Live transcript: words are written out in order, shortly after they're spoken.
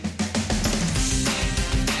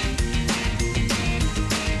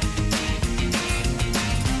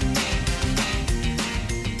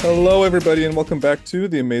Hello, everybody, and welcome back to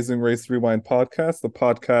the Amazing Race Rewind podcast, the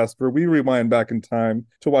podcast where we rewind back in time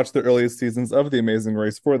to watch the earliest seasons of The Amazing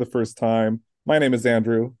Race for the first time. My name is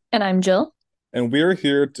Andrew, And I'm Jill. and we're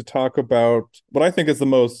here to talk about what I think is the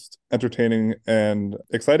most entertaining and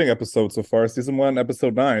exciting episode so far, season one,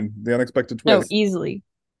 episode nine, The Unexpected No, Twist. easily.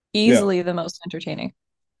 Yeah, Easily the most entertaining.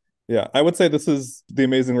 yeah. I would say this is The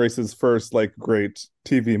Amazing Race's first, great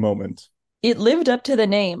TV moment. It lived up to the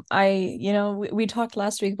name. We talked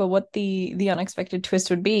last week about what the unexpected twist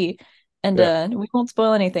would be, and Yeah. we won't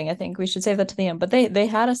spoil anything. I think we should save that to the end. But they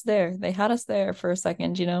had us there. They had us there for a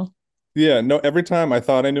second. Yeah, no, every time I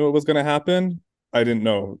thought I knew it was going to happen, I didn't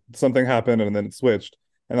know. Something happened and then it switched.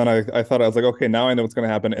 And then I thought I was like, okay, now I know what's going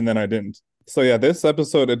to happen, and then I didn't. So yeah, this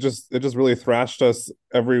episode it just really thrashed us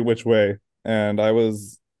every which way, and it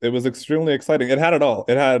was extremely exciting. It had it all.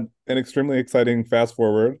 It had an extremely exciting fast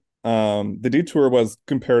forward. The detour was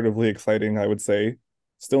comparatively exciting, I would say.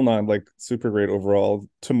 Still not like super great overall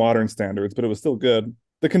to modern standards, but it was still good.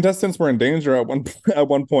 The contestants were in danger at one at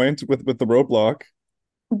one point with the roadblock.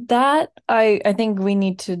 That I think we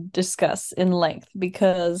need to discuss in length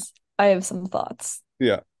because I have some thoughts.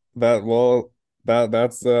 Yeah, that well,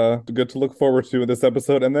 that's good to look forward to in this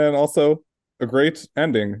episode, and then also a great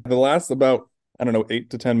ending. The last about I don't know 8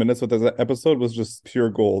 to 10 minutes of this episode was just pure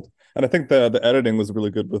gold, and I think the editing was really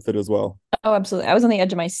good with it as well. Oh, absolutely. I was on the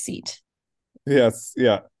edge of my seat. Yes,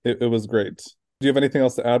 yeah, it was great. Do you have anything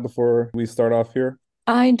else to add before we start off here?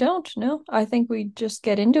 I don't know. I think we just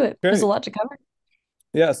get into it. There's a Okay. lot to cover.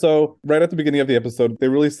 Yeah, so right at the beginning of the episode, they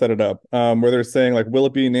really set it up, where they're saying like, will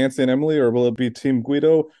it be Nancy and Emily, or will it be Team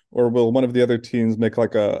Guido, or will one of the other teams make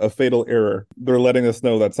like a fatal error? They're letting us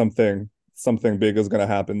know that something big is going to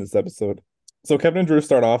happen this episode. So Kevin and Drew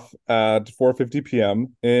start off at 4:50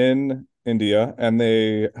 p.m. in India, and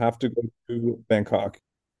they have to go to Bangkok.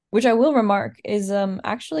 Which I will remark is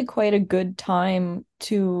actually quite a good time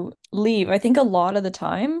to leave. I think a lot of the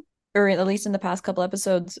time, or at least in the past couple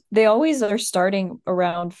episodes, they always are starting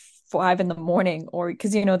around 5 in the morning, or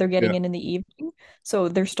because they're Yeah, getting in the evening. So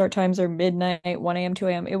their start times are midnight, 1 a.m., 2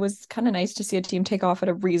 a.m. It was kind of nice to see a team take off at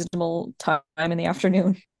a reasonable time in the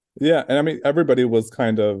afternoon. yeah, and I mean everybody was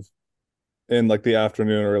kind of in like the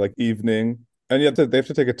afternoon or like evening. And yet they have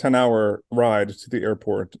to take a 10-hour ride to the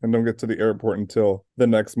airport and don't get to the airport until the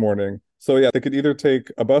next morning. So yeah, they could either take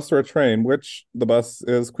a bus or a train, which the bus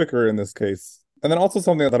is quicker in this case. And then also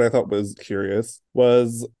something that I thought was curious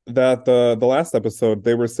was that the last episode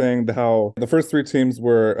they were saying how the first three teams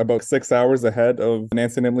were about 6 hours ahead of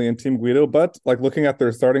Nancy and Emily and Team Guido, but like looking at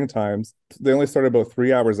their starting times, they only started about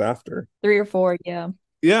 3 hours after. 3 or 4, yeah.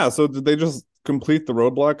 Yeah, so did they just complete the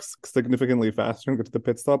roadblocks significantly faster and get to the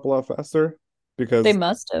pit stop a lot faster? They Because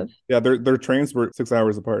must have. yeah, their trains were 6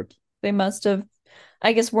 hours apart. They must have.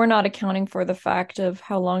 I guess we're not accounting for the fact of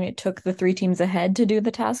how long it took the three teams ahead to do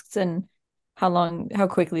the tasks and how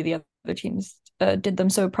quickly the other teams did them.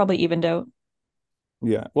 So it probably evened out.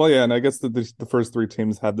 Yeah, well, yeah, and I guess the first three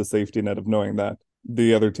teams had the safety net of knowing that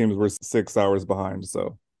the other teams were 6 hours behind.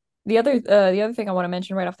 So The other thing I want to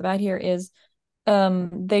mention right off the bat here is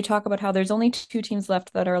they talk about how there's only two teams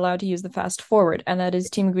left that are allowed to use the fast forward, and that is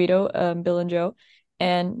Team Guido, Bill and Joe,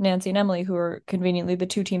 and Nancy and Emily, who are conveniently the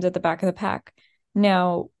two teams at the back of the pack.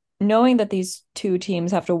 Now, knowing that these two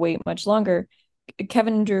teams have to wait much longer,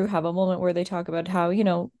 Kevin and Drew have a moment where they talk about how,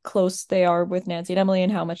 close they are with Nancy and Emily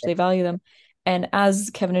and how much they value them. And as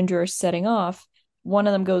Kevin and Drew are setting off, one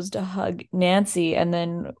of them goes to hug Nancy and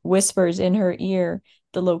then whispers in her ear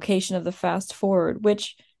the location of the fast forward,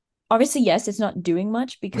 which obviously, yes, it's not doing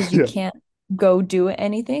much because you yeah, can't go do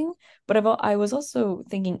anything. But I was also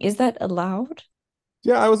thinking, is that allowed?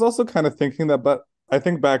 yeah, I was also kind of thinking that, but I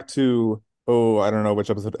think back to I don't know which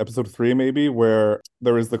episode, episode three maybe, where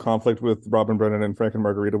there was the conflict with Robin Brennan and Frank and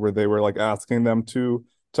Margarita, where they were like asking them to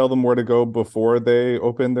tell them where to go before they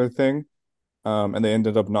opened their thing. And they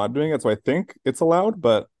ended up not doing it. So I think it's allowed,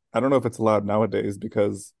 but I don't know if it's allowed nowadays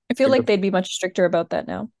because I feel I guess, like they'd be much stricter about that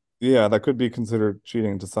now. yeah, that could be considered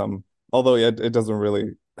cheating to some. Although yeah, it doesn't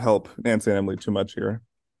really help Nancy and Emily too much here.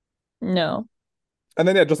 No. And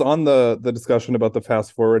then yeah, just on the discussion about the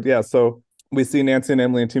fast forward, yeah, so we see Nancy and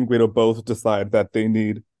Emily and Team Guido both decide that they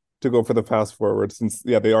need to go for the fast forward since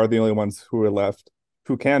yeah, they are the only ones who are left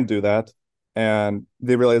who can do that. And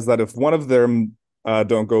they realize that if one of them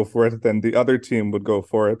don't go for it, then the other team would go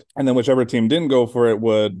for it. And then whichever team didn't go for it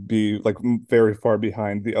would be like very far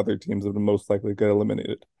behind the other teams that would most likely get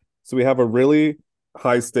eliminated. So we have a really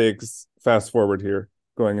high stakes fast forward here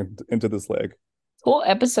going into this leg. Whole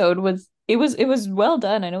episode was well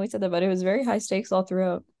done. I know we said that, but it was very high stakes all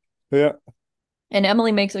throughout. Yeah. And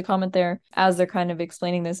Emily makes a comment there as they're kind of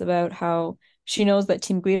explaining this about how she knows that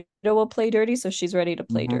Team Guido will play dirty, so she's ready to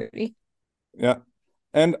play Mhm. dirty. Yeah.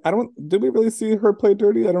 And I don't, did we really see her play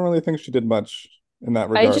dirty? I don't really think she did much in that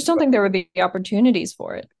I regard. just don't think there would be opportunities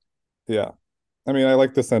for it. Yeah. I mean, I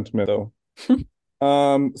like the sentiment though.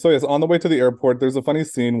 So yes, on the way to the airport, there's a funny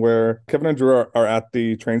scene where Kevin and Drew are at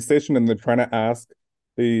the train station and they're trying to ask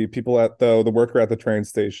the people at the worker at the train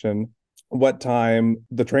station what time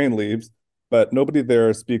the train leaves, but nobody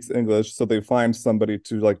there speaks English, so they find somebody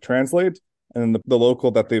to like translate, and the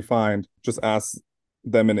local that they find just asks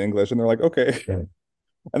them in English, and they're like, okay. Yeah.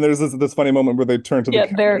 And there's this funny moment where they turn to the Yeah,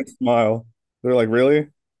 camera and smile. They're like, really?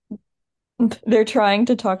 they're trying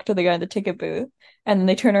to talk to the guy in the ticket booth, and then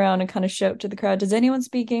they turn around and kind of shout to the crowd, "Does anyone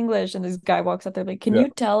speak English?" And this guy walks up there like, "Can Yeah. you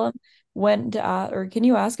tell him when to or can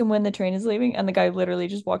you ask him when the train is leaving?" And the guy literally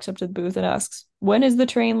just walks up to the booth and asks, "When is the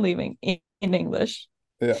train leaving?" in English.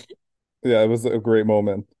 Yeah. Yeah, it was a great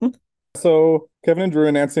moment. So Kevin and Drew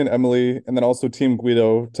and Nancy and Emily, and then also Team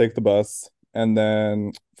Guido take the bus, and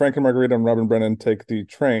then Frank and Margarita and Robin Brennan take the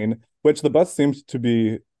train, which the bus seemed to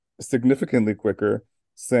be significantly quicker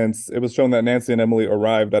since it was shown that Nancy and Emily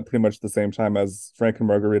arrived at pretty much the same time as Frank and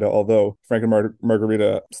Margarita, although Frank and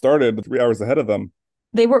Margarita started 3 hours ahead of them.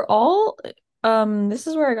 They were all this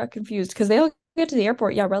is where I got confused because they all get to the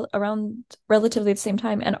airport, yeah, around relatively at the same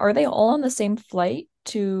time. And are they all on the same flight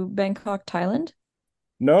to Bangkok, Thailand?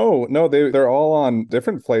 No, no, they're all on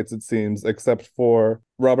different flights, it seems, except for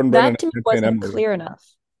Robin Brennan That to me and Nancy and wasn't Emily. clear enough.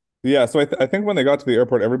 Yeah, so I think when they got to the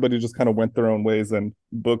airport, everybody just kind of went their own ways and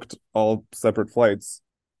booked all separate flights.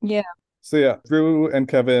 Yeah. So yeah, Drew and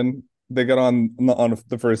Kevin, they got on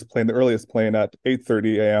the first plane, the earliest plane at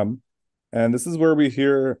 8:30 a.m. And this is where we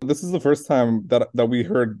hear this is the first time that we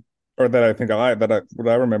heard, or that I think what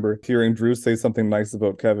I remember hearing Drew say something nice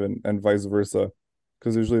about Kevin and vice versa.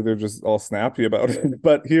 Because usually they're just all snappy about it.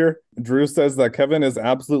 But here, Drew says that Kevin is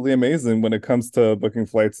absolutely amazing when it comes to booking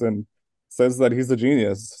flights and says that he's a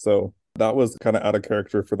genius. So that was kind of out of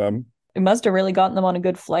character for them. It must have really gotten them on a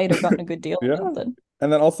good flight or gotten a good deal or Yeah. something.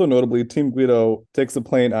 And then also notably, Team Guido takes a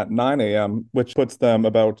plane at 9 a.m., which puts them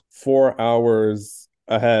about 4 hours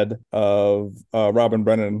ahead of Robin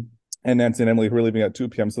Brennan and Nancy and Emily, who are leaving at 2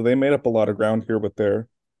 p.m. So they made up a lot of ground here with their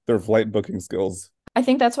flight booking skills. I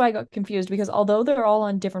think that's why I got confused because although they're all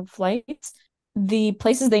on different flights, the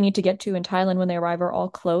places they need to get to in Thailand when they arrive are all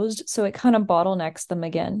closed, so it kind of bottlenecks them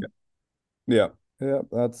again. Yeah. Yeah,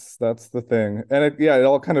 that's the thing. And it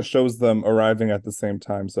all kind of shows them arriving at the same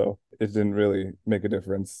time, so it didn't really make a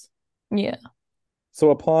difference. Yeah.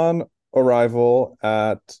 So upon arrival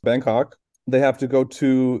at Bangkok, they have to go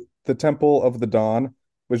to the Temple of the Dawn,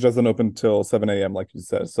 which doesn't open till 7 a.m., like you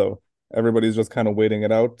said. So everybody's just kind of waiting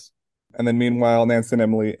it out. And then meanwhile, Nancy and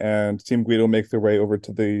Emily and Team Guido make their way over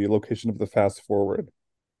to the location of the fast forward,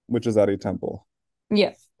 which is at a temple.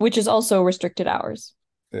 Yeah, which is also restricted hours.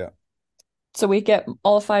 Yeah. So we get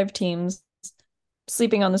all five teams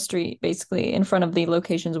sleeping on the street, basically, in front of the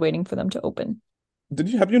locations waiting for them to open.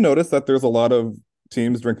 Have you noticed that there's a lot of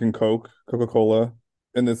teams drinking Coca-Cola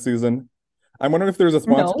in this season? I'm wondering if there's a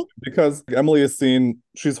sponsorship No. because Emily is seen,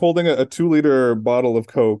 she's holding a 2 liter bottle of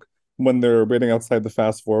Coke when they're waiting outside the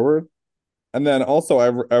fast forward. And then also,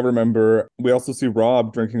 I remember we also see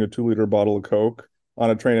Rob drinking a 2 liter bottle of Coke on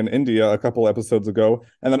a train in India a couple episodes ago.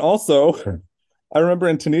 And then also, sure. I remember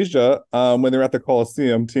in Tunisia, when they were at the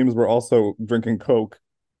Coliseum, teams were also drinking Coke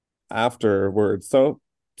afterwards. So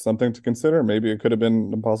something to consider. Maybe it could have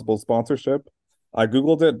been a possible sponsorship. I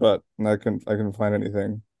Googled it, but I couldn't find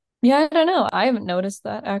anything. Yeah, I don't know. I haven't noticed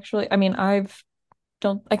that actually. I mean, I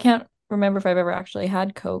can't remember if I've ever actually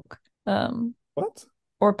had Coke, What?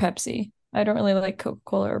 or Pepsi. I don't really like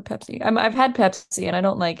Coca-Cola or Pepsi. I've had Pepsi and I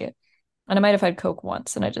don't like it. And I might have had Coke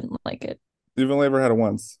once and I didn't like it. You've only ever had it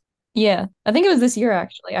once. Yeah, I think it was this year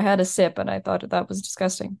actually. I had a sip and I thought that was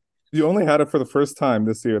disgusting. You only had it for the first time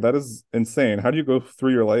this year. That is insane. How do you go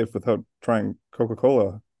through your life without trying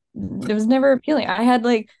Coca-Cola? It was never appealing. I had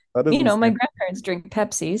like, That is my insane. grandparents drink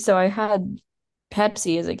Pepsi, so I had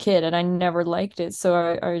Pepsi as a kid and I never liked it.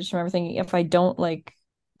 So I just remember thinking, if I don't like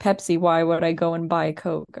Pepsi, why would I go and buy a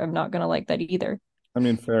Coke? I'm not gonna like that either. I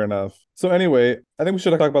mean, fair enough. So anyway, I think we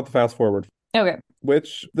should talk about the fast forward, Okay.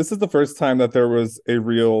 which this is the first time that there was a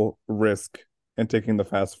real risk in taking the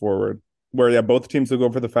fast forward, where yeah, both teams will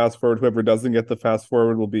go for the fast forward. Whoever doesn't get the fast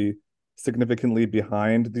forward will be significantly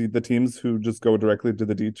behind the teams who just go directly to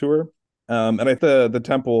the detour. And the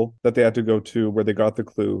temple that they had to go to where they got the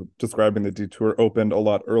clue describing the detour opened a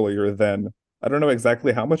lot earlier than I don't know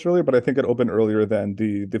exactly how much earlier, but I think it opened earlier than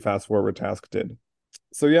the fast forward task did.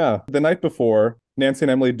 So yeah, the night before, Nancy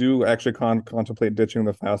and Emily do actually contemplate ditching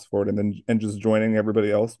the fast forward and just joining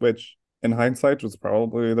everybody else, which In hindsight, was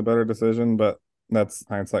probably the better decision, but that's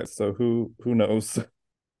hindsight. So who knows?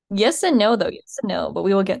 Yes and no, though. Yes and no, but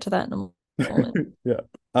we will get to that in a moment. Yeah.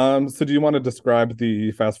 So do you want to describe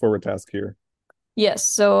the fast forward task here? Yes,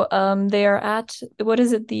 so they are at what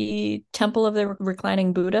is it, the Temple of the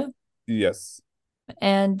Reclining Buddha, Yes.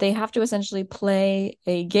 and they have to essentially play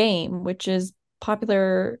a game, which is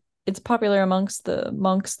popular. It's popular amongst the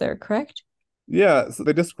monks there, correct? Yeah, so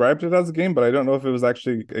they described it as a game, but I don't know if it was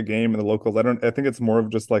actually a game in the locals. I think it's more of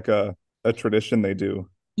just like a tradition they do,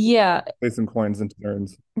 Yeah, placing coins into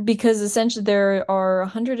urns. because essentially there are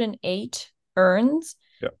 108 urns,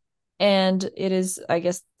 Yeah. and it is, I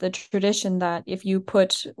guess, the tradition that if you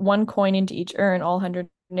put one coin into each urn, all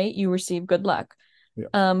 108, you receive good luck.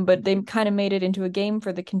 Yeah. But they kind of made it into a game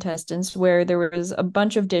for the contestants where there was a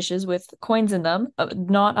bunch of dishes with coins in them,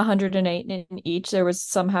 not 108 in each. There was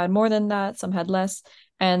some had more than that, some had less,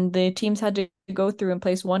 and the teams had to go through and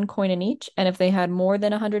place one coin in each. And if they had more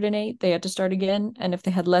than 108, they had to start again. And if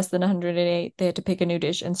they had less than 108, they had to pick a new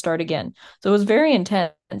dish and start again. So it was very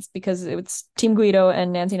intense because it was Team Guido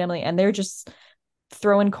and Nancy and Emily, and they're just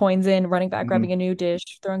throwing coins in, running back, Mhm. grabbing a new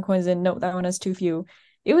dish, throwing coins in. No, that one has too few.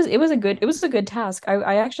 It was a good task.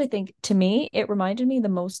 I actually think to me it reminded me the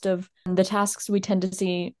most of the tasks we tend to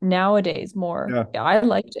see nowadays more. Yeah. Yeah, I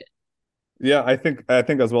liked it. Yeah, I think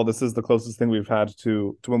as well this is the closest thing we've had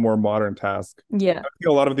to a more modern task. Yeah, I think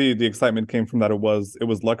a lot of the excitement came from that it was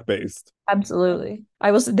luck based. absolutely.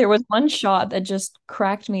 There was one shot that just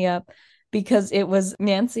cracked me up because it was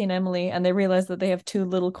Nancy and Emily and they realized that they have two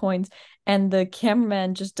little coins and the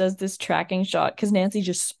cameraman just does this tracking shot because Nancy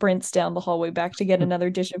just sprints down the hallway back to get another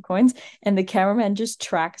dish of coins and the cameraman just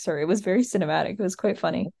tracks her. It was very cinematic. It was quite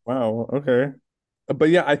funny. Wow, okay.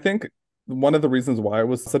 But yeah, I think one of the reasons why it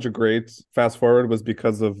was such a great fast forward was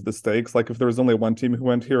because of the stakes. Like if there was only one team who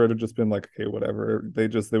went here, it would have just been like, okay, whatever. They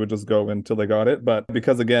would just go until they got it. But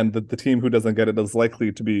because again, the team who doesn't get it is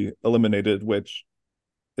likely to be eliminated, which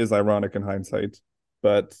is ironic in hindsight.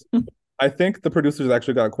 But I think the producers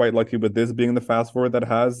actually got quite lucky with this being the fast forward that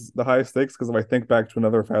has the highest stakes. Because if I think back to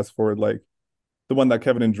another fast forward, like the one that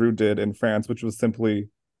Kevin and Drew did in France, which was simply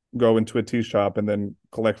go into a tea shop and then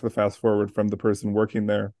collect the fast forward from the person working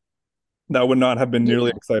there, that would not have been nearly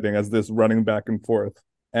Yeah. exciting as this running back and forth.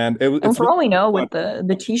 And And it's for really all we know, fun. with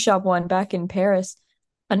the tea shop one back in Paris,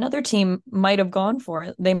 another team might have gone for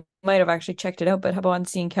it. They might have actually checked it out, but how about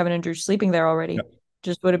seeing Kevin and Drew sleeping there Yeah, already?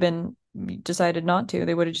 Just would have been decided not to.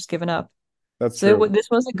 They would have just given up. that's So true. this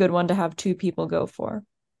was a good one to have two people go for.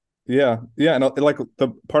 Yeah, yeah, and like the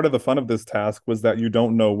part of the fun of this task was that you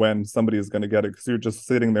don't know when somebody is going to get it because you're just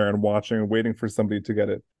sitting there and watching and waiting for somebody to get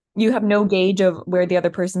it. You have no gauge of where the other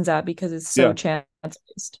person's at because it's so Yeah, chance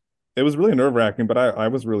based. it was really nerve-wracking, but I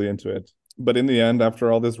was really into it. But in the end,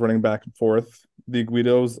 after all this running back and forth, the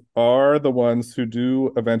Guidos are the ones who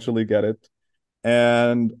do eventually get it.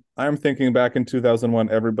 And I'm thinking back in 2001,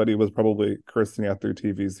 everybody was probably cursing at their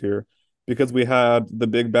TVs here because we had the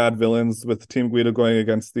big bad villains with Team Guido going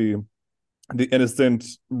against the innocent,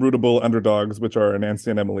 rootable underdogs, which are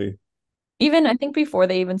Nancy and Emily. Even I think before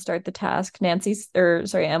they even start the task, Nancy's or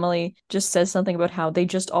sorry, Emily just says something about how they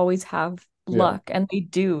just always have Yeah. luck, and they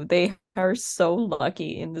do. They are so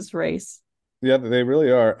lucky in this race. Yeah, they really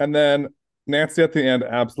are. And then Nancy at the end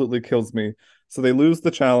absolutely kills me. So they lose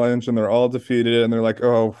the challenge and they're all defeated and they're like,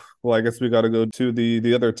 "Oh, well, I guess we got to go to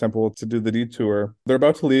the other temple to do the detour." They're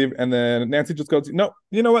about to leave and then Nancy just goes, "No,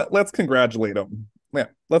 you know what? Let's congratulate them." Yeah,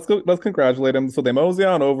 let's go. Let's congratulate them. So they mosey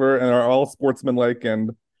on over and are all sportsmanlike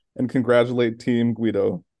and congratulate Team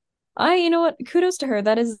Guido. You know what? Kudos to her.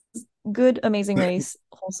 That is good, amazing race,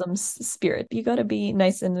 wholesome spirit. You got to be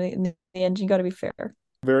nice in the end. You got to be fair.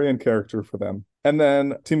 Very in character for them. And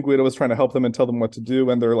then Team Guido was trying to help them and tell them what to do,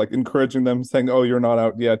 and they're like encouraging them, saying, "Oh, you're not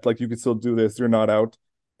out yet. Like you can still do this. You're not out."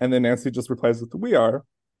 And then Nancy just replies with, "We are,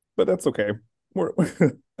 but that's okay." We're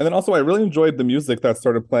and then also I really enjoyed the music that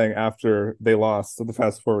started playing after they lost. So the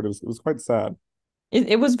fast forward, it was quite sad.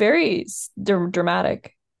 It was very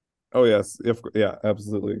dramatic. Oh yes, if yeah,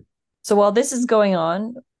 absolutely. So while this is going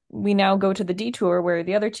on, we now go to the detour where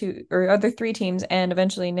the other two or other three teams and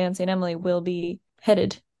eventually Nancy and Emily will be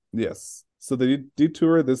headed. Yes. So the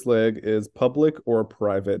detour this leg is public or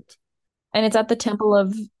private. And it's at the Temple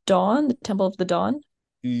of Dawn, the Temple of the Dawn.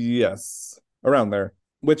 Yes, around there.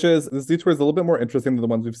 Which is this detour is a little bit more interesting than the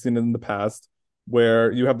ones we've seen in the past,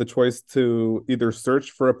 where you have the choice to either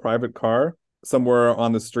search for a private car somewhere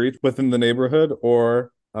on the street within the neighborhood,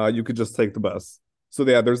 or you could just take the bus. So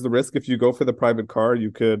yeah, there's the risk if you go for the private car,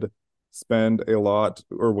 you could spend a lot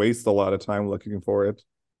or waste a lot of time looking for it.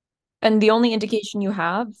 And the only indication you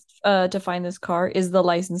have to find this car is the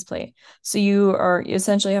license plate. So you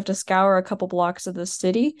essentially have to scour a couple blocks of the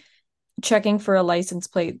city checking for a license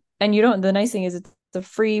plate. And you don't, the nice thing is it's a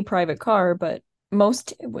free private car, but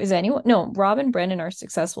is anyone, no, Rob and Brendan are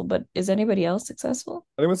successful, but is anybody else successful?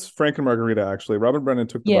 I think it was Frank and Margarita actually. Robin Brennan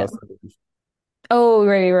took the Yeah. bus, I believe. Oh,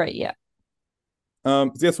 right, right, yeah.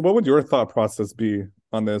 Yeah, so what would your thought process be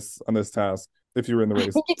on this task if you were in the I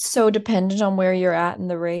race? think it's so dependent on where you're at in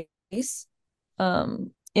the race.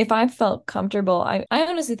 If I felt comfortable, I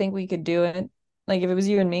honestly think we could do it. Like if it was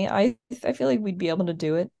you and me, I feel like we'd be able to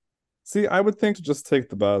do it. See, I would think to just take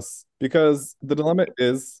the bus because the dilemma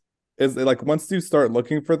is like once you start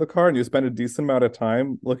looking for the car and you spend a decent amount of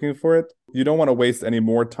time looking for it, you don't want to waste any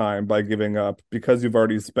more time by giving up because you've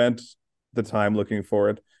already spent the time looking for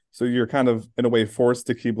it. So you're kind of in a way forced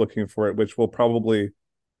to keep looking for it, which will probably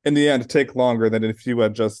in the end take longer than if you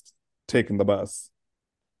had just taken the bus.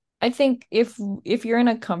 I think if you're in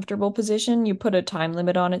a comfortable position, you put a time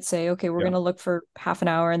limit on it, say, okay, we're Yeah. gonna look for half an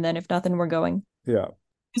hour, and then if nothing, we're going. Yeah.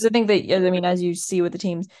 Because I think that, yeah, I mean, as you see with the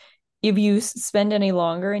teams, if you spend any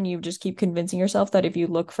longer and you just keep convincing yourself that if you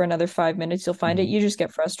look for another 5 minutes, you'll find it, Mhm. you just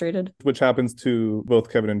get frustrated. Which happens to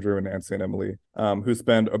both Kevin and Drew and Nancy and Emily, who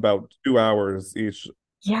spend about 2 hours each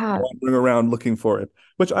Yeah. wandering around looking for it.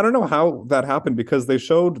 Which I don't know how that happened because they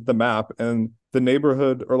showed the map and the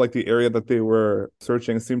neighborhood or like the area that they were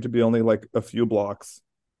searching seemed to be only like a few blocks.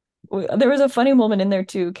 There was a funny moment in there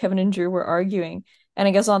too. Kevin and Drew were arguing, and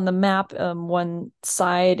I guess on the map, one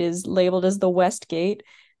side is labeled as the West Gate,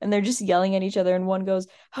 and they're just yelling at each other. And one goes,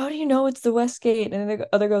 "How do you know it's the West Gate?" And the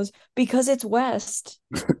other goes, "Because it's west."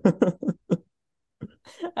 I thought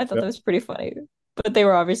Yeah. that was pretty funny, but they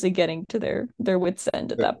were obviously getting to their wits'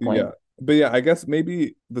 end at that Yeah. point. But yeah, I guess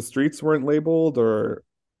maybe the streets weren't labeled or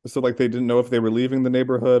so like they didn't know if they were leaving the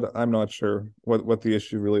neighborhood. I'm not sure what the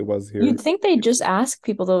issue really was here. You'd think they'd just ask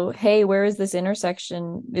people though, "Hey, where is this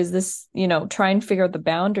intersection? Is this, try and figure out the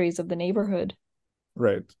boundaries of the neighborhood."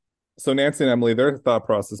 Right. So Nancy and Emily, their thought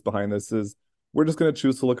process behind this is we're just going to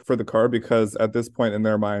choose to look for the car because at this point in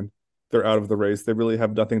their mind, they're out of the race. They really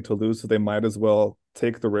have nothing to lose, so they might as well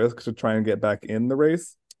take the risk to try and get back in the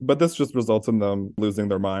race. But this just results in them losing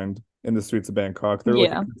their mind in the streets of Bangkok. They're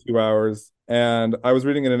looking Yeah. for 2 hours. And I was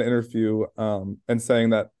reading in an interview and saying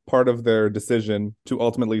that part of their decision to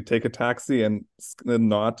ultimately take a taxi and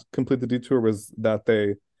not complete the detour was that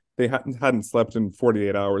they hadn't slept in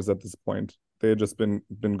 48 hours at this point. They had just been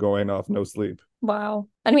going off no sleep. Wow.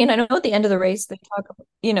 I mean, I know at the end of the race they talk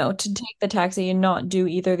about, to take the taxi and not do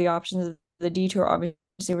either of the options. The detour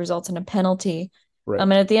obviously results in a penalty. Right.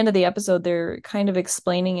 And at the end of the episode, they're kind of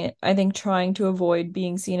explaining it, I think trying to avoid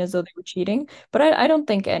being seen as though they were cheating. But I don't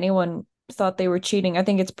think anyone thought they were cheating. I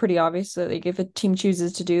think it's pretty obvious that like if a team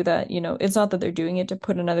chooses to do that, it's not that they're doing it to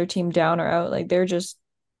put another team down or out. Like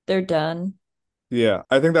they're done. Yeah.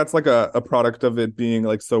 I think that's like a product of it being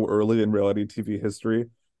like so early in reality TV history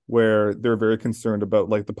where they're very concerned about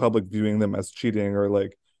like the public viewing them as cheating or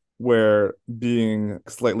like where being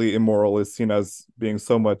slightly immoral is seen as being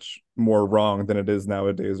so much more wrong than it is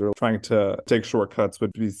nowadays, or trying to take shortcuts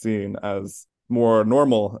would be seen as more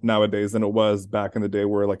normal nowadays than it was back in the day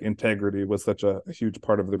where like integrity was such a huge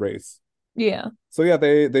part of the race. Yeah. So yeah,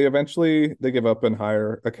 they eventually they give up and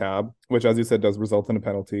hire a cab, which as you said does result in a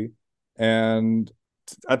penalty. And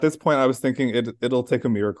at this point, I was thinking it'll take a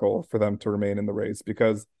miracle for them to remain in the race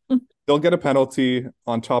because they'll get a penalty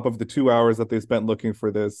on top of the 2 hours that they spent looking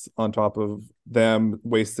for this, on top of them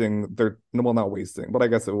wasting their no, well, not wasting, but I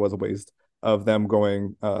guess it was a waste of them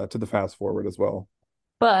going to the fast forward as well.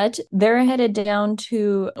 But they're headed down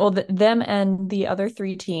to, well, them and the other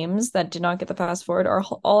three teams that did not get the fast forward are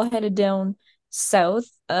all headed down south.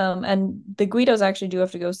 And the Guidos actually do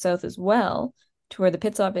have to go south as well to where the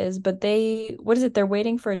pit stop is. But what is it? They're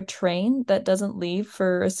waiting for a train that doesn't leave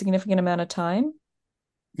for a significant amount of time.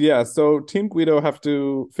 Yeah, so Team Guido have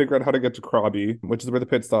to figure out how to get to Krabi, which is where the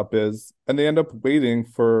pit stop is, and they end up waiting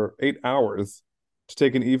for 8 hours to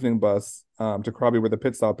take an evening bus to Krabi, where the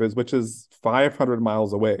pit stop is, which is 500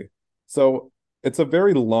 miles away. So it's a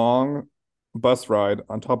very long bus ride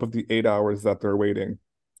on top of the 8 hours that they're waiting.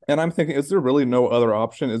 And I'm thinking, is there really no other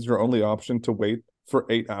option? Is your only option to wait for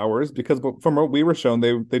 8 hours? Because from what we were shown,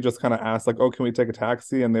 they just kind of asked like, "Oh, can we take a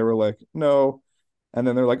taxi?" And they were like, "No." And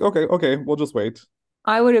then they're like, "Okay, okay, we'll just wait."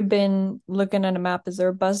 I would have been looking at a map. Is there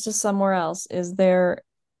a bus to somewhere else? Is there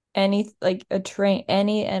any like a train,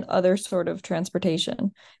 any and other sort of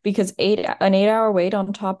transportation? Because an 8 hour wait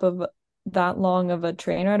on top of that long of a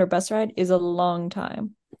train ride or bus ride is a long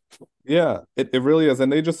time. Yeah, it really is.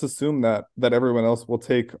 And they just assume that everyone else will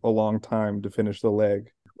take a long time to finish the leg.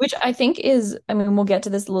 Which I think is, I mean, we'll get to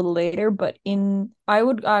this a little later, but I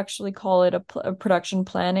would actually call it a production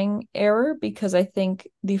planning error because I think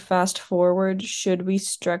the fast forward should be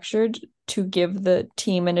structured to give the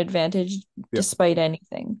team an advantage Yeah. despite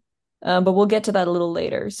anything. But we'll get to that a little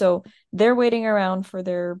later. So they're waiting around for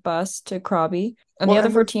their bus to Krabi, and the Well, other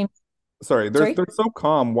and four they're teams, sorry, sorry, they're so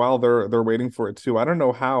calm while they're waiting for it too. I don't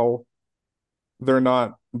know how they're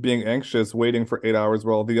not being anxious waiting for 8 hours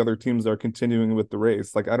while the other teams are continuing with the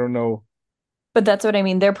race. Like I don't know. but that's what I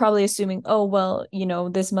mean. They're probably assuming, oh, well,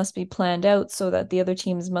 this must be planned out so that the other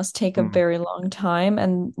teams must take a Hmm, very long time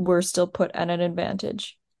and we're still put at an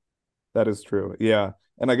advantage. that is true. Yeah.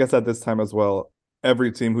 And I guess at this time as well,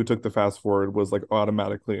 every team who took the fast forward was like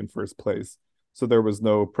automatically in first place. So there was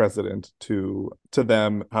no precedent to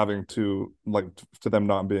them having to like to them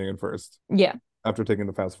not being in first Yeah. after taking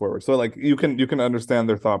the fast forward. So like you can understand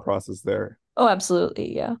their thought process there. Oh,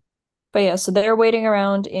 absolutely. Yeah. But yeah, so they're waiting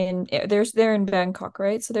around they're in Bangkok,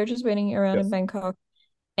 right? So they're just waiting around in Yes. Bangkok.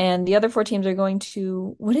 And the other four teams are going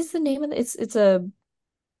to what is the name of it? It's a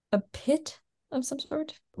pit of some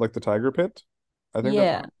sort. Like the Tiger Pit. I think that's what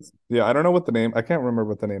Yeah. it is. Yeah, I don't know what the name. I can't remember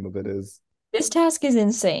what the name of it is. This task is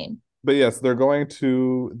insane. But yes, they're going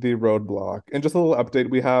to the roadblock. And just a little update,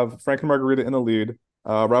 we have Frank and Margarita in the lead.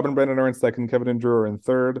 Rob and Brendan are in second. Kevin and Drew are in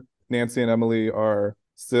third. Nancy and Emily are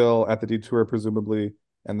still at the detour, presumably.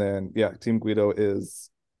 And then, yeah, Team Guido is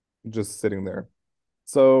just sitting there.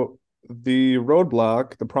 So the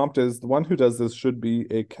roadblock, the prompt is the one who does this should be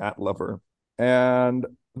a cat lover. And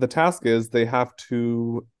the task is they have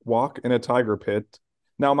to walk in a tiger pit.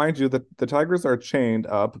 Now, mind you, the tigers are chained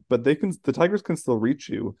up, but the tigers can still reach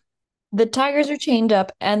you. The tigers are chained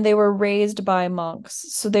up and they were raised by monks,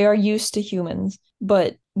 so they are used to humans,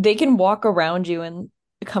 but they can walk around you and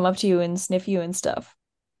come up to you and sniff you and stuff.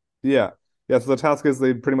 Yeah. Yeah, so the task is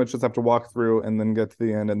they pretty much just have to walk through and then get to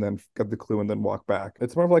the end and then get the clue and then walk back.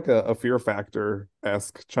 It's more of like a Fear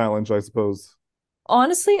Factor-esque challenge, I suppose.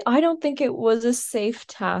 Honestly, I don't think it was a safe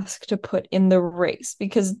task to put in the race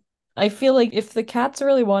because I feel like if the cats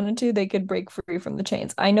really wanted to, they could break free from the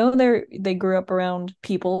chains. I know they grew up around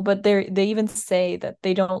people, but they even say that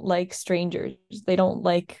they don't like strangers. They don't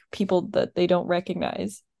like people that they don't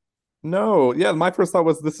recognize. No, yeah, my first thought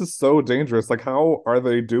was this is so dangerous. Like, how are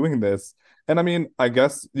they doing this? And I mean, I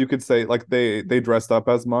guess you could say like they dressed up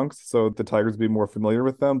as monks, so the tigers be more familiar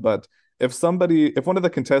with them. But if one of the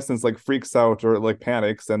contestants like freaks out or like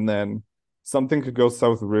panics, and then something could go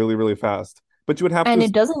south really, really fast. But you would have And to,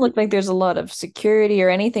 it doesn't look like there's a lot of security or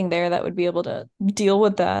anything there that would be able to deal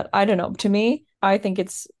with that. I don't know. To me, I think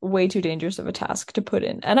it's way too dangerous of a task to put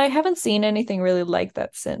in. And I haven't seen anything really like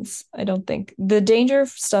that since. I don't think the danger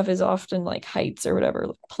stuff is often like heights or whatever,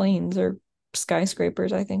 like planes or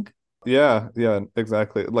skyscrapers, I think. yeah, yeah,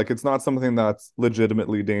 exactly. Like it's not something that's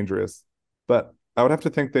legitimately dangerous. But I would have to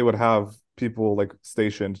think they would have people like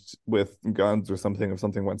stationed with guns or something if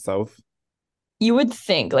something went south. You would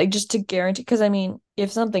think, like, just to guarantee, because I mean,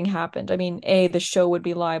 if something happened, I mean, A, the show would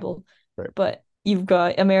be liable, Right. but you've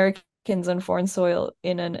got Americans on foreign soil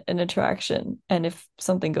in an attraction, and if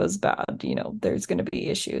something goes bad, there's going to be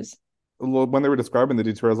issues. Well, when they were describing the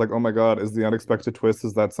detour, I was like, oh my God, is the unexpected twist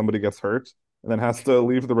is that somebody gets hurt and then has to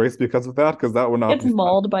leave the race because of that? Because that would not Gets be fun.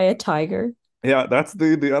 mauled by a tiger. Yeah, that's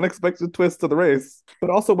the unexpected twist to the race.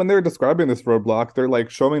 But also when they're describing this roadblock, they're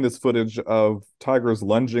like showing this footage of tigers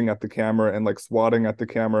lunging at the camera and like swatting at the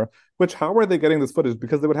camera, which how are they getting this footage?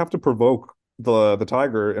 Because they would have to provoke the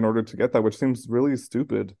tiger in order to get that, which seems really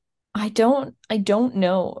stupid. I don't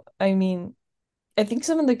know. I mean, I think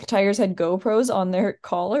some of the tigers had GoPros on their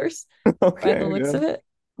collars by the Okay, looks yeah. of it,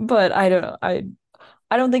 but I don't know.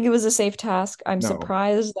 I don't think it was a safe task. I'm No.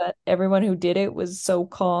 surprised that everyone who did it was so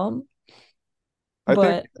calm, I think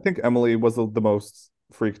but I think Emily was the most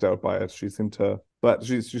freaked out by it. She seemed to, but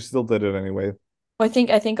she still did it anyway. I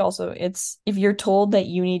think also it's if you're told that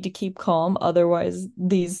you need to keep calm, otherwise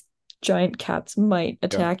these giant cats might Yeah.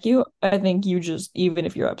 attack you. I think you just, even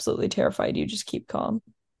if you're absolutely terrified, you just keep calm.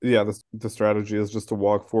 Yeah, the strategy is just to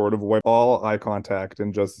walk forward, avoid all eye contact,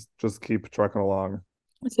 and just keep trucking along.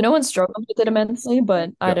 So no one struggled with it immensely,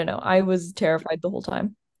 but I Yeah, don't know. I was terrified the whole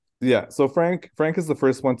time. yeah. So Frank is the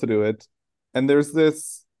first one to do it, and there's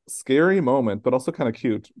this scary moment, but also kind of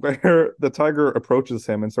cute, where the tiger approaches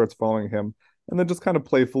him and starts following him, and then just kind of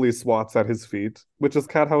playfully swats at his feet, which is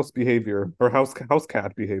cat house behavior or house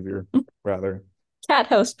cat behavior, rather. Cat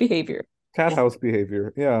house behavior. Cat house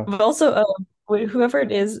behavior. Yeah. But also, whoever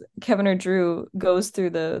it is, Kevin or Drew, goes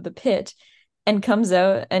through the pit and comes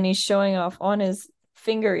out and he's showing off on his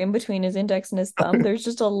finger in between his index and his thumb, there's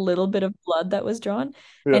just a little bit of blood that was drawn.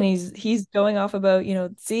 Yeah, And he's going off about,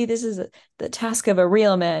 see, this is the task of a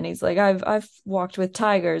real man. He's like, I've walked with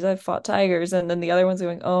tigers, I've fought tigers. And then the other one's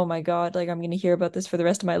going, oh my God, like I'm gonna hear about this for the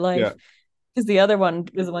rest of my yeah, life. Because the other one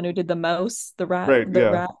was the one who did the mouse, right, the yeah,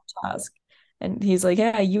 rat task. And he's like,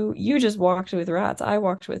 yeah, you just walked with rats. I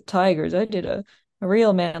walked with tigers. I did a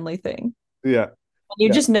real manly thing. yeah, And you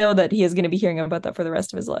yeah. just know that he is going to be hearing about that for the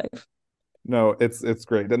rest of his life. No, it's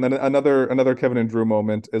great. And then another Kevin and Drew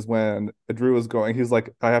moment is when Drew is going, he's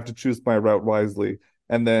like, I have to choose my route wisely.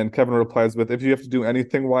 And then Kevin replies with, if you have to do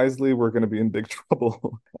anything wisely, we're going to be in big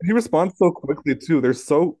trouble. He responds so quickly too. They're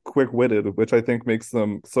so quick-witted, which I think makes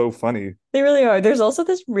them so funny. They really are. There's also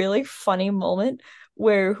this really funny moment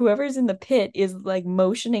where whoever's in the pit is like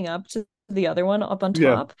motioning up to the other one up on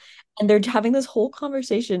Yeah, top, and they're having this whole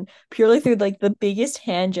conversation purely through like the biggest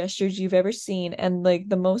hand gestures you've ever seen and like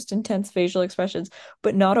the most intense facial expressions,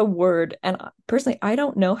 but not a word. And personally, I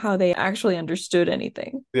don't know how they actually understood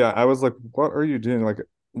anything. yeah. I was like, what are you doing? Like,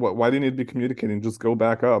 why do you need to be communicating? Just go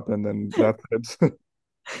back up and then that's it.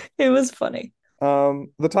 It was funny.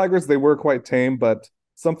 The Tigers, they were quite tame, but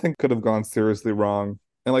something could have gone seriously wrong.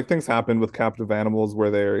 And like things happen with captive animals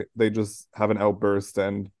where they just have an outburst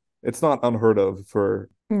and it's not unheard of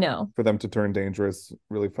No, for them to turn dangerous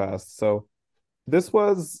really fast. So this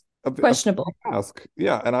was a questionable. task.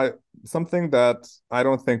 Yeah, and I something that I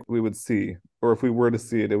don't think we would see, or if we were to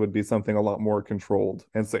see it, it would be something a lot more controlled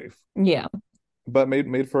and safe, Yeah. but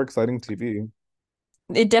made for exciting TV.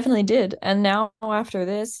 It definitely did. And now after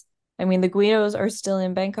this, I mean, the Guidos are still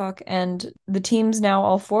in Bangkok, and the teams now,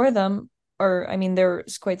 all four of them, are, I mean, they're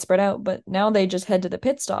quite spread out, but now they just head to the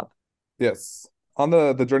pit stop. Yes. On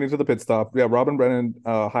the journey to the pit stop, yeah, Rob and Brennan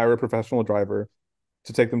hire a professional driver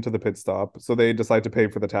to take them to the pit stop. So they decide to pay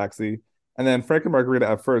for the taxi. And then Frank and Margarita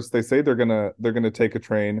at first they say they're gonna take a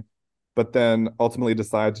train, but then ultimately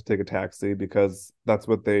decide to take a taxi because that's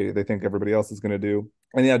what they think everybody else is gonna do.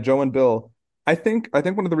 And yeah, Joe and Bill, I think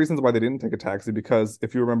one of the reasons why they didn't take a taxi because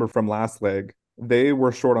if you remember from last leg, they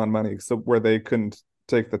were short on money. So where they couldn't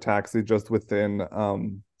take the taxi just within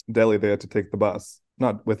Delhi, they had to take the bus.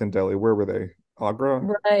 Not within Delhi, where were they? Agra?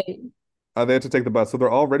 Right. They had to take the bus, so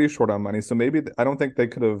they're already short on money. So maybe I don't think they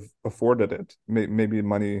could have afforded it. Maybe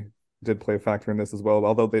money did play a factor in this as well,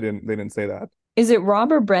 although they didn't say that. Is it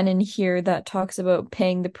Rob or Brennan here that talks about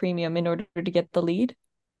paying the premium in order to get the lead?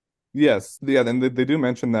 Yes, yeah, and they do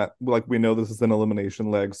mention that like we know this is an elimination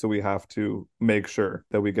leg, so we have to make sure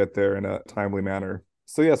that we get there in a timely manner.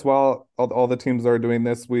 So yes, while all the teams are doing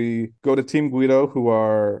this, we go to Team Guido, who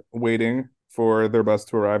are waiting for their bus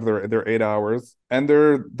to arrive. They're 8 hours, and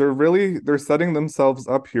they're setting themselves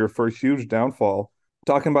up here for a huge downfall,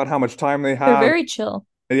 talking about how much time they They're have. very chill.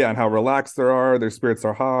 Yeah, and how relaxed they are. Their spirits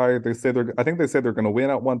are high. I think they say they're going to win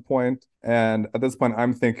at one point, and at this point,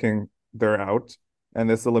 I'm thinking they're out, and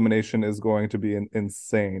this elimination is going to be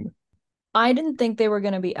insane. I didn't think they were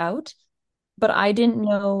going to be out, but I didn't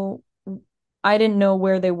know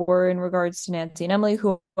where they were in regards to Nancy and Emily,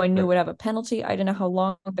 who I knew Right. would have a penalty. I didn't know how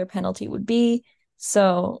long their penalty would be.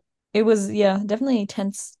 So it was, yeah, definitely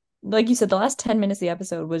tense. Like you said, the last 10 minutes of the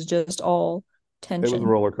episode was just all It was a tension.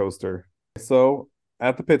 roller coaster. So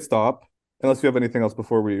at the pit stop, unless you have anything else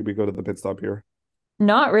before we go to the pit stop here.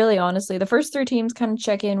 Not really, honestly. The first three teams kind of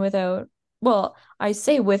check in without, well, I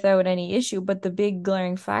say without any issue, but the big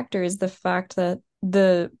glaring factor is the fact that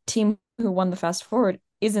the team who won the fast forward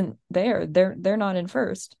isn't there. They're not in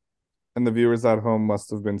first. And the viewers at home must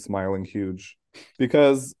have been smiling huge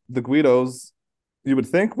because the Guidos you would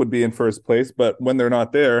think would be in first place, but when they're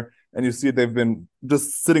not there and you see they've been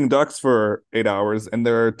just sitting ducks for 8 hours and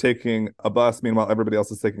they're taking a bus, meanwhile everybody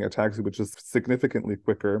else is taking a taxi, which is significantly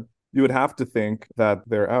quicker, you would have to think that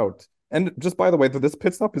they're out. And just by the way, this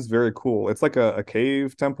pit stop is very cool. It's like a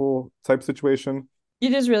cave temple type situation.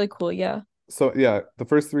 It is really cool, yeah. So yeah, the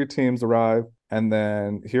first three teams arrive, and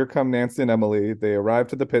then here come Nancy and Emily. They arrive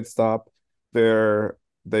to the pit stop.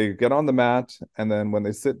 They get on the mat, and then when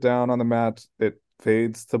they sit down on the mat, it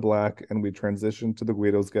fades to black, and we transition to the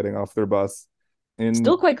Guidos getting off their bus. In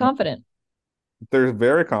Still quite confident. They're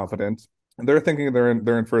very confident. They're thinking they're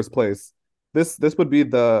in first place. This would be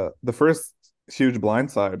the first huge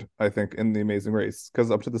blindside, I think, in the Amazing Race because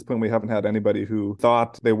up to this point we haven't had anybody who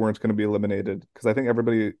thought they weren't going to be eliminated because I think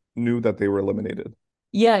everybody knew that they were eliminated.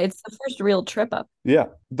 Yeah, it's the first real trip up. Yeah,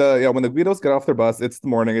 when the Guidos get off their bus, it's the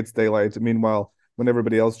morning, it's daylight. Meanwhile, when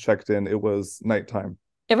everybody else checked in, it was nighttime.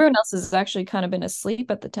 Everyone else has actually kind of been asleep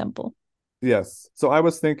at the temple. Yes. So I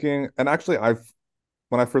was thinking, and actually, I've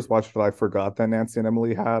when I first watched it, I forgot that Nancy and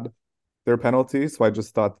Emily had their penalty, so I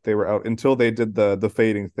just thought that they were out until they did the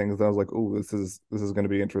fading things. And I was like, "Oh, this is going to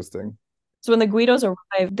be interesting." So when the Guidos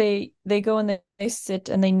arrive, they go and they sit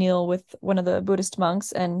and they kneel with one of the Buddhist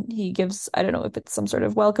monks, and he gives, I don't know if it's some sort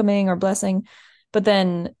of welcoming or blessing, but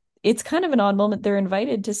then it's kind of an odd moment. They're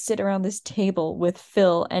invited to sit around this table with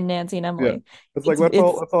Phil and Nancy and Yeah, Emily. it's like let's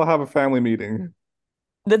all It's let's all have a family meeting.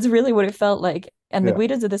 That's really what it felt like. And the Yeah,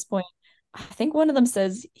 Guidos at this point, I think one of them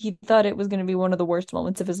says he thought it was going to be one of the worst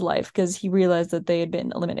moments of his life because he realized that they had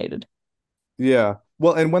been eliminated. yeah.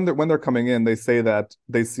 Well, and when they're coming in, they say that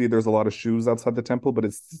they see there's a lot of shoes outside the temple, but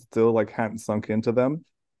it's still like hadn't sunk into them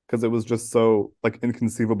because it was just so like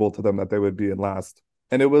inconceivable to them that they would be in last.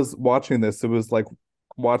 And it was watching this, it was like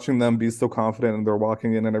watching them be so confident and they're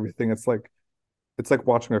walking in and everything. It's like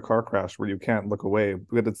watching a car crash where you can't look away.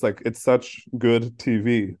 But it's like it's such good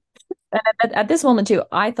TV. And at this moment too,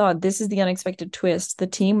 I thought this is the unexpected twist. The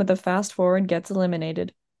team with the fast forward gets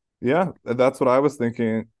eliminated. Yeah, that's what I was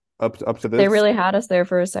thinking up to They this. really had us there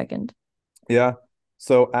for a second. Yeah.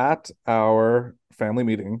 So at our family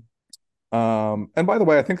meeting, and by the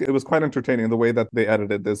way, I think it was quite entertaining the way that they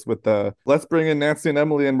edited this with the let's bring in Nancy and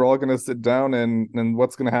Emily and we're all gonna sit down and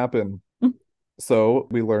what's gonna happen. So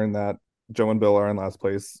we learned that Joe and Bill are in last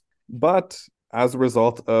place. But as a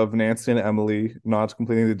result of Nancy and Emily not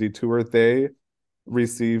completing the detour, they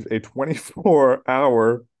receive a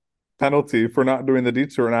 24-hour penalty for not doing the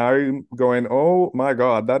detour. And I'm going, oh my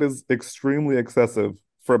God, that is extremely excessive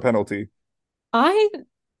for a penalty. I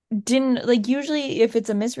didn't like usually if it's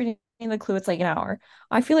a misreading the clue, it's like an hour.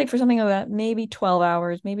 I feel like for something like that, maybe 12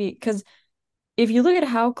 hours, maybe because if you look at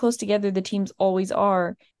how close together the teams always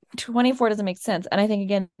are, 24 doesn't make sense. And I think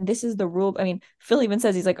again, this is the rule. I mean, Phil even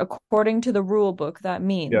says he's like, according to the rule book, that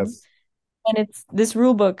means. Yes. And it's this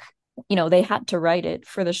rule book, they had to write it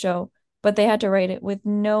for the show, but they had to write it with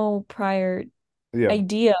no prior Yeah.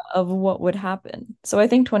 idea of what would happen. So I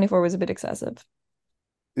think 24 was a bit excessive.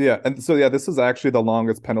 Yeah. And so, yeah, this is actually the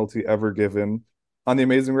longest penalty ever given on the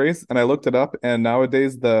Amazing Race. And I looked it up, and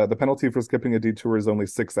nowadays the penalty for skipping a detour is only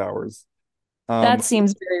 6 hours. That Um,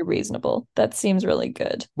 seems very reasonable. That seems really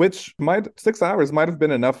good. which might 6 hours might have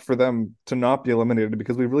been enough for them to not be eliminated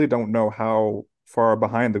because we really don't know how far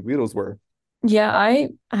behind the Guidos were. Yeah,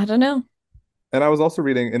 I don't know. And I was also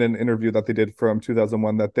reading in an interview that they did from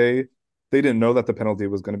 2001 that they didn't know that the penalty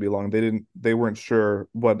was going to be long. They weren't sure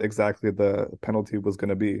what exactly the penalty was going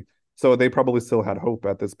to be. So they probably still had hope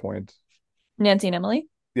at this point. Nancy and Emily.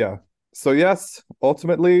 Yeah. So yes,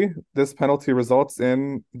 ultimately this penalty results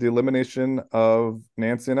in the elimination of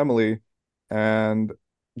Nancy and Emily, and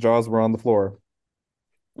jaws were on the floor.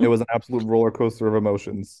 It was an absolute roller coaster of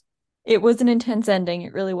emotions. It was an intense ending.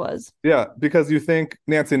 It really was. Yeah, because you think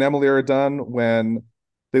Nancy and Emily are done when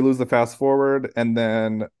they lose the fast forward, and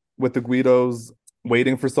then with the Guidos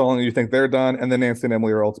waiting for so long, you think they're done, and then Nancy and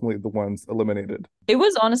Emily are ultimately the ones eliminated. It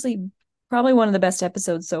was honestly probably one of the best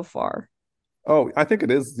episodes so far. Oh, I think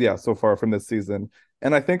it is, yeah, so far from this season.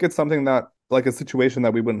 And I think it's something that, like a situation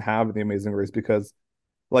that we wouldn't have in the Amazing Race because,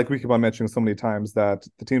 like we keep on mentioning so many times, that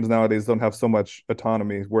the teams nowadays don't have so much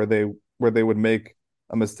autonomy where they would make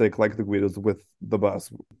a mistake like the Guidos with the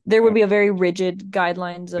bus. There would be a very rigid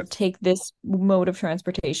guidelines of Yes. take this mode of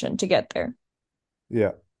transportation to get there.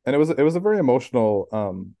 Yeah, and it was a very emotional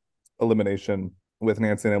elimination with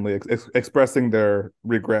Nancy and Emily expressing their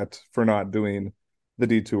regret for not doing the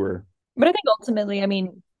detour. But I think ultimately, I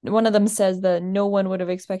mean, one of them says that no one would have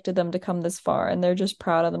expected them to come this far, and they're just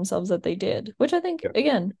proud of themselves that they did, which I think, Yeah.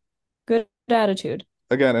 again, good attitude.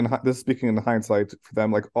 Again, and this speaking in hindsight for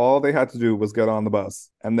them, like all they had to do was get on the bus,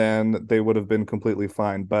 and then they would have been completely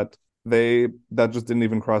fine. But that just didn't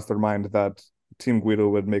even cross their mind that Team Guido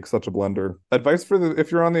would make such a blunder. Advice for the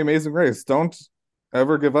if you're on the Amazing Race, don't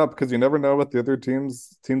ever give up because you never know what the other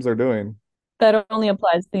teams are doing. That only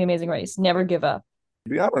applies to the Amazing Race. Never give up.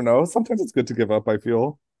 Yeah, I don't know. Sometimes it's good to give up, I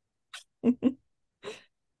feel.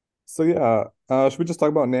 So yeah, should we just talk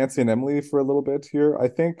about Nancy and Emily for a little bit here? I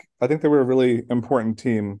think they were a really important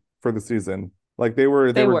team for the season. Like they They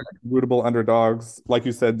were were. rootable underdogs. Like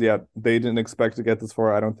you said, yeah, they didn't expect to get this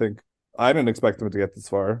far. I didn't expect them to get this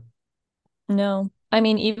far. No. I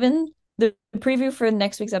mean, even the preview for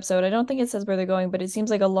next week's episode, I don't think it says where they're going, but it seems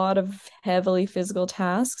like a lot of heavily physical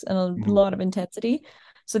tasks and a Mhm. lot of intensity.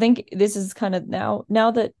 So I think this is kind of now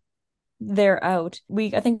that they're out,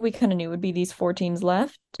 I think we kind of knew it would be these four teams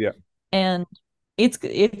left, Yeah, and it's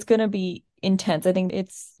gonna be intense. I think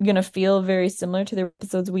it's gonna feel very similar to the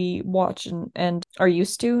episodes we watch and are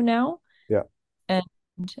used to now. yeah, And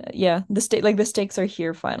yeah, the stakes are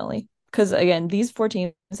here finally. Because again, these four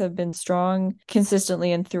teams have been strong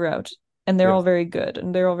consistently and throughout, and they're all yes, very good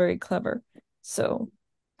and they're all very clever. So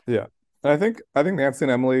yeah. And I think Nancy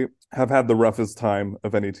and Emily have had the roughest time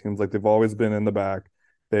of any teams. Like they've always been in the back.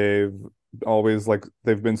 They've always like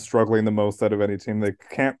they've been struggling the most out of any team. They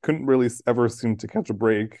couldn't really ever seem to catch a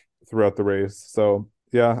break throughout the race. So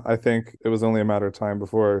yeah, I think it was only a matter of time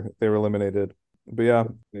before they were eliminated. But yeah,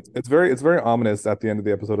 it's very ominous at the end of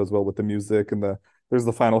the episode as well with the music and there's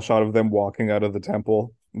the final shot of them walking out of the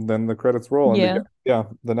temple. And then the credits roll and Yeah. yeah,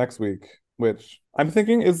 the next week, which I'm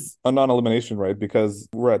thinking is a non-elimination, right? Because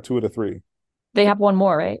we're at two out of three. They have one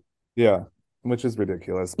more, right? Yeah, which is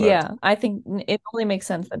ridiculous, but Yeah. I think it only makes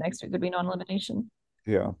sense that next week would be non-elimination.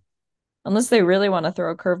 yeah. Unless they really want to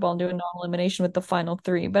throw a curveball and do a non-elimination with the final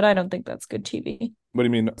three, but I don't think that's good TV. What do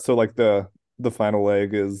you mean? So like the final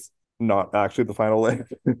leg is not actually the final leg.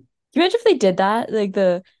 Can you imagine if they did that?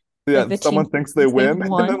 Yeah, The team someone thinks they thinks they've win and then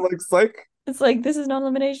won. like psych. It's like this is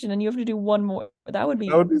non-elimination and you have to do one more. That would be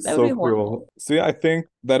That would be so horrible. cruel. So yeah, I think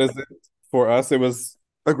that is it for us. It was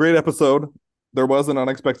a great episode. There was an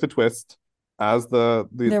unexpected twist, as the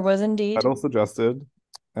There was indeed. title suggested,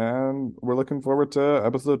 and we're looking forward to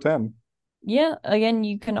episode 10. Yeah, again,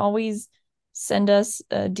 you can always send us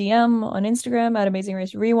a DM on Instagram at Amazing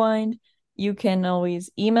Race Rewind. You can always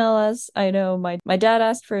email us. I know my dad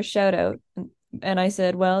asked for a shout out, and I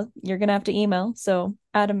said, well, you're gonna have to email. So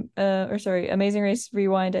Adam or sorry,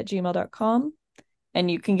 amazingracerewind@gmail.com,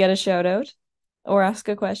 and you can get a shout out or ask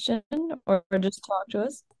a question or just talk to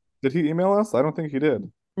us. Did he email us? I don't think he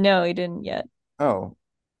did. No, he didn't yet. Oh,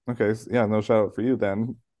 okay. Yeah, no shout out for you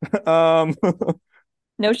then. Um,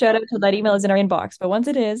 No shout out till that email is in our inbox. But once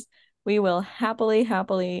it is, we will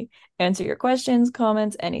happily answer your questions,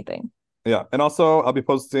 comments, anything. yeah, and also I'll be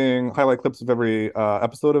posting highlight clips of every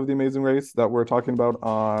episode of The Amazing Race that we're talking about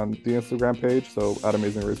on the Instagram page. So at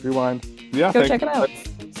Amazing Race Rewind. Yeah, Go thank check it you out.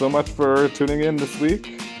 guys so much for tuning in this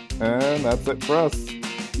week, and that's it for us.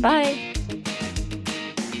 Bye.